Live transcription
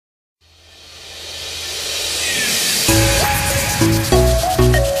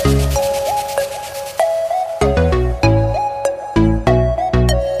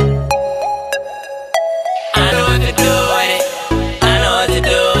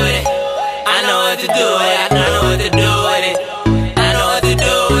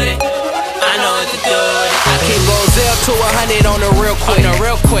To 100 on the real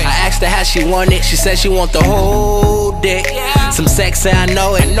quick. I asked her how she want it. She said she want the whole dick. Some sex, and I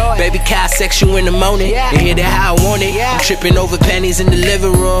know it. Baby, can I sex you in the morning? You hear that how I want it? I'm tripping over panties in the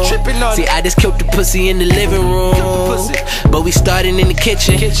living room. See, I just killed the pussy in the living room. But we started in the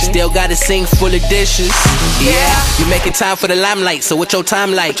kitchen. Still got a sink full of dishes. Yeah, you making time for the limelight. So what's your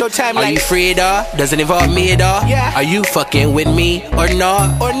time like? Are you free at all? Does it involve me at all? Are you fucking with me or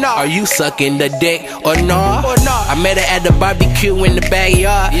not? Are you sucking the dick or not? I met her at the barbecue in the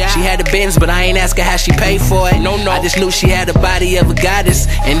backyard. She had the Benz, but I ain't ask her how she paid for it. I just knew she had the body of a goddess,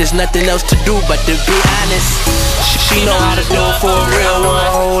 and there's nothing else to do but to be honest. She know how to do it for a real one.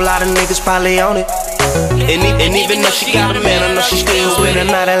 A whole lot of niggas probably on it. And even though she got a man, I know she still with it.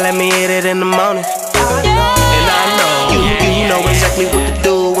 Now that let me hit it in the morning. And I know you know exactly what to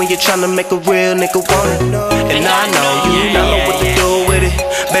do when you're trying to make a real nigga want it. And I know you know what to do with it.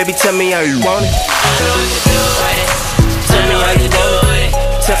 Baby, tell me how you want it. Tell me how you want it.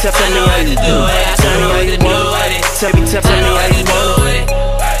 Tell me how you do it. Tell me how you want it. Tell me how you want it.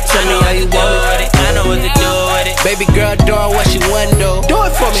 Tell me how you want it. I know what to do with it. Baby girl doing what she wanna do. Do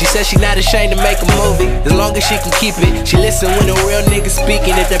it for me. She said she not ashamed to make a movie, as long as she can keep it. She listen when a real nigga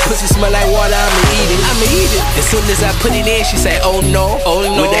speaking. If that pussy smell like water, I'ma eat it. As soon as I put it in, she say, oh no.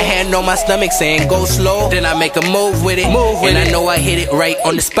 With her hand on my stomach saying go slow. Then I make a move with it. And I know I hit it right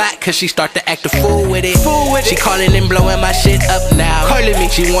on the spot, cause she start to act a fool with it. She calling and blowing my shit up now.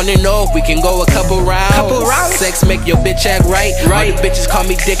 She wanna know if we can go a couple rounds. Sex make your bitch act right. All the bitches call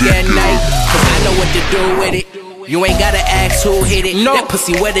me dick at night, cause I know what to do with it. You ain't gotta ask who hit it. That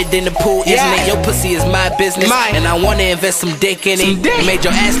pussy wetter than the pool, isn't it? Your pussy is my business, and I wanna invest some dick in it. You made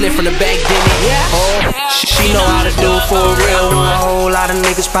your ass lift from the back, didn't it? Oh, she know how to do it for a real one. A whole lot of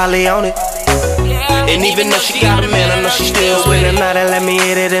niggas probably on it. And even though she got a man, I know she still with it. Now that let me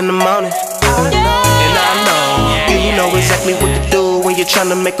hit it in the morning. And I know you know exactly what to do when you're trying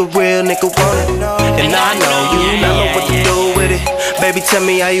to make a real nigga want it. And I know you know what to do with it. Baby, tell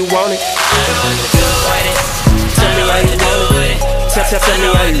me how you want it. Tell me how you want it. Tell me how you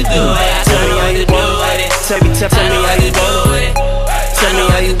do it. Tell me how you want it. Tell me how you want it. Tell me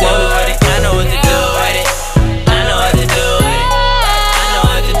how you want it. I know what to do with it. I know what to do with it. I know what to do with it. I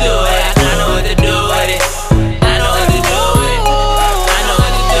know what to do with it. I know what to do with it. I know what to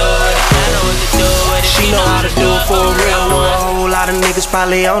do with it. I know what to do with it. She know how to do it for a real one. A whole lot of niggas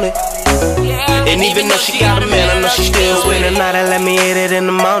probably on it. And even though she got a man, I know she still with it. Now that let me hit it in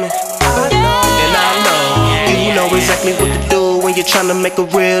the morning. And I know you know exactly what to do when you're trying to make a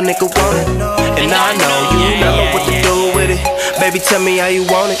real nigga want it. And I know you know what to do with it. Baby, tell me how you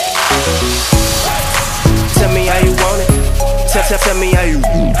want it. Tell me how you want it. Tell me how you.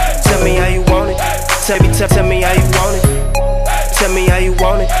 Tell me how you want it. Tell me how you want it. Tell me how you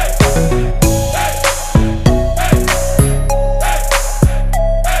want it.